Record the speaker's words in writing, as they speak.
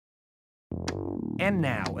And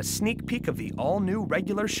now, a sneak peek of the all-new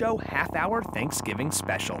regular show half-hour Thanksgiving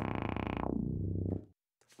special.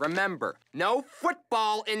 Remember, no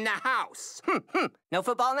football in the house. No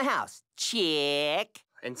football in the house. Check.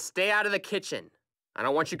 And stay out of the kitchen. I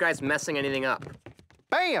don't want you guys messing anything up.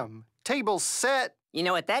 Bam! Table's set. You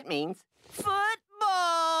know what that means? Football!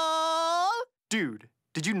 Dude,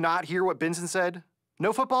 did you not hear what Benson said?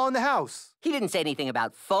 No football in the house. He didn't say anything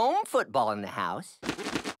about foam football in the house.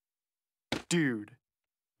 Dude,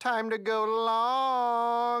 time to go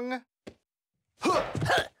long. Huh.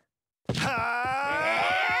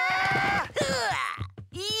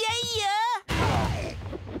 Yeah!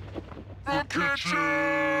 The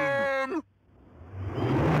kitchen!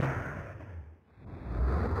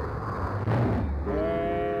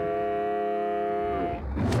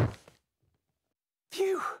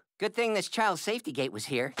 Phew. Good thing this child safety gate was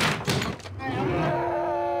here.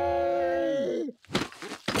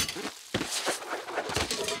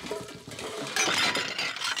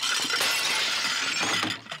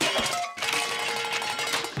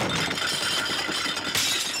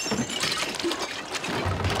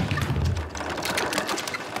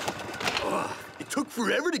 It took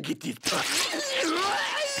forever to get these pups.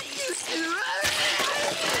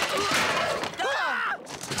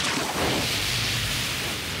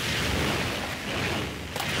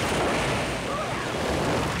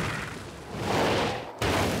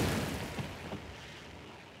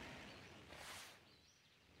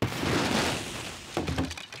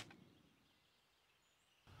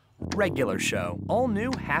 Regular show,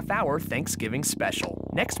 all-new half-hour Thanksgiving special.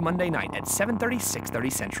 Next Monday night at 7:30, 6:30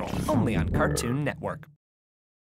 Central, only on Cartoon Network.